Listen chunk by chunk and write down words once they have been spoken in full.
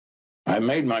I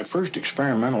made my first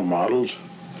experimental models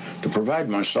to provide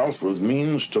myself with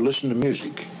means to listen to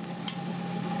music.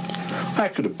 I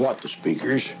could have bought the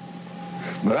speakers,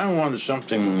 but I wanted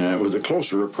something with a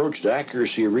closer approach to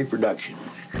accuracy of reproduction.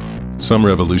 Some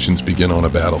revolutions begin on a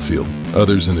battlefield,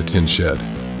 others in a tin shed.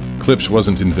 Klipsch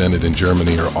wasn't invented in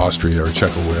Germany or Austria or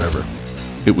Czech or wherever.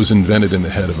 It was invented in the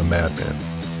head of a madman.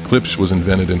 Klipsch was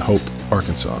invented in Hope,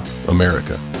 Arkansas,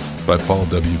 America, by Paul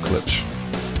W. Klipsch.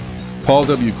 Paul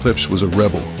W. Klipsch was a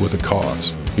rebel with a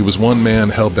cause. He was one man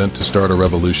hell-bent to start a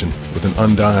revolution with an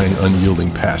undying,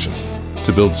 unyielding passion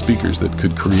to build speakers that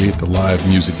could create the live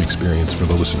music experience for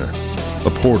the listener, a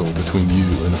portal between you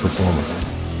and the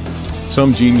performer.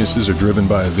 Some geniuses are driven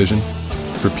by a vision.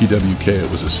 For PWK,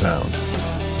 it was a sound.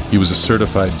 He was a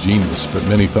certified genius, but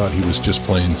many thought he was just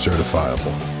plain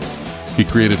certifiable. He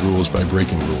created rules by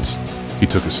breaking rules. He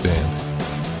took a stand.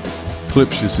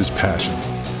 Klipsch is his passion.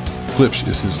 Klipsch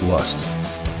is his lust.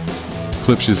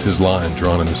 Klipsch is his line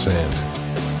drawn in the sand.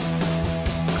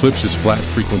 Klipsch is flat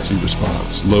frequency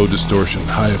response, low distortion,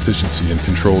 high efficiency, and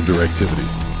controlled directivity.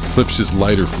 Klipsch is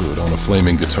lighter fluid on a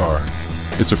flaming guitar.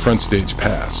 It's a front stage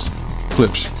pass.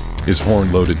 Klipsch is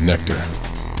horn-loaded nectar.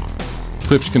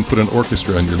 Klipsch can put an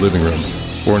orchestra in your living room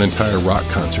or an entire rock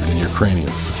concert in your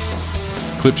cranium.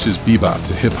 Klipsch is bebop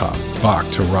to hip-hop, Bach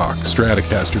to rock,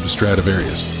 Stratocaster to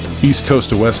Stradivarius, East Coast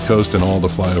to West Coast, and all the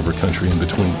flyover country in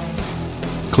between.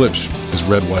 Klipsch is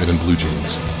red, white, and blue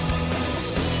jeans.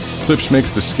 Klipsch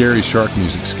makes the scary shark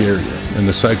music scarier and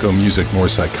the psycho music more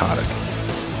psychotic.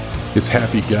 It's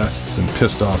happy guests and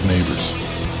pissed off neighbors.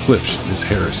 Klipsch is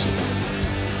heresy.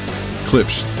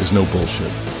 Klipsch is no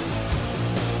bullshit.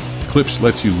 Klipsch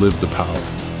lets you live the power.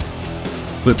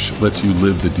 Klipsch lets you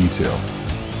live the detail.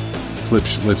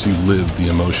 Klipsch lets you live the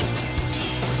emotion.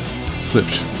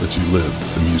 Klipsch lets you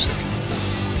live the music.